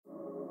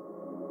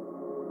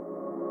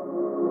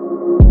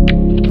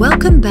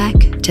Welcome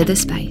back to The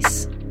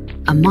Space,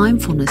 a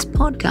mindfulness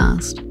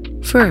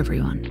podcast for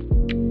everyone.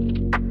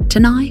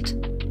 Tonight,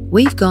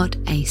 we've got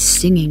a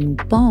singing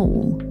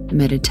bowl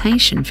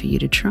meditation for you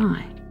to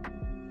try.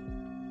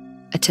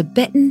 A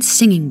Tibetan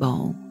singing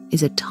bowl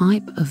is a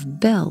type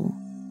of bell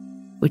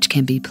which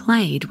can be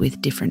played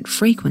with different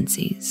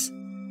frequencies.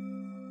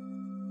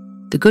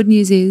 The good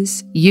news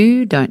is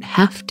you don't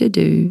have to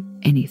do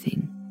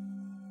anything.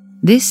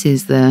 This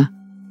is the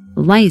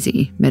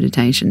lazy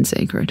meditation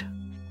secret.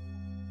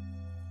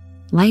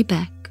 Lay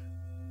back,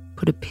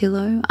 put a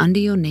pillow under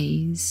your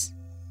knees,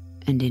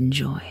 and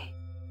enjoy.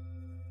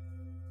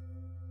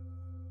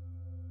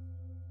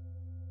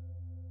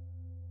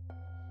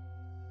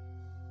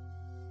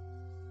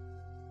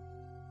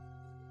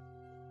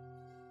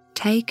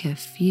 Take a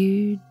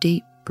few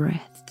deep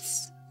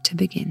breaths to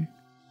begin.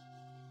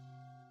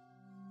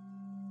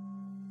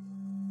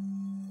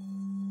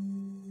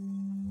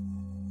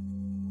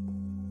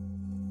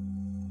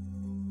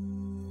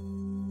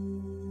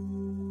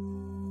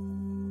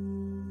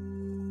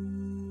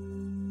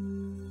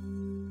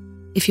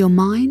 If your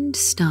mind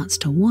starts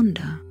to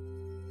wander,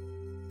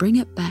 bring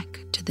it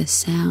back to the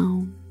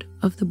sound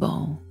of the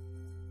bowl.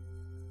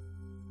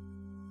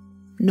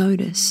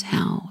 Notice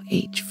how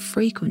each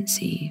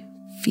frequency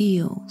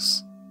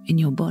feels in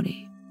your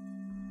body.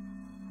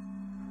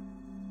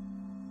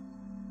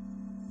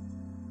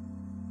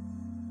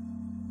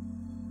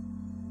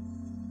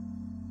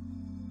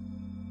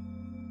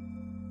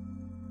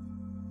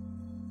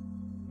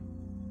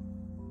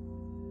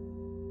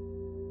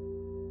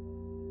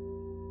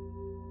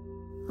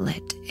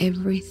 Let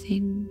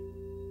everything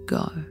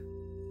go.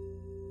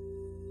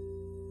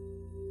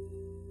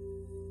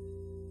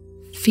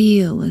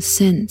 Feel a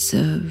sense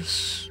of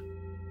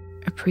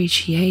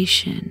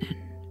appreciation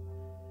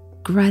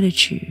and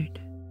gratitude.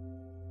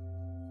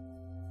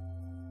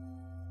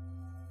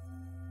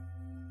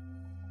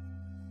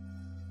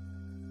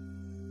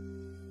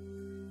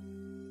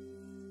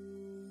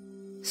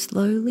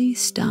 Slowly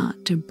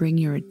start to bring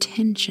your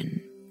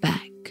attention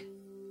back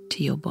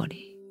to your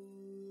body.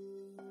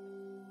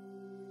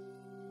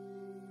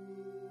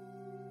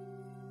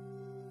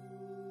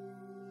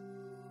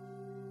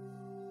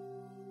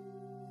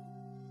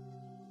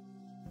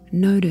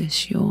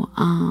 Notice your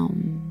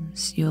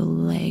arms, your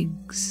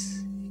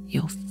legs,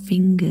 your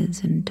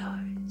fingers and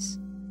toes.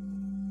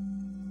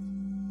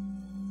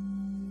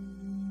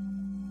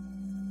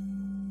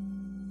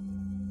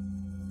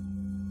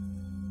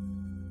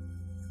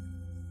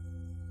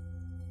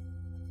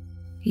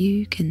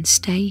 You can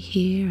stay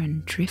here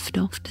and drift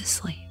off to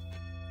sleep.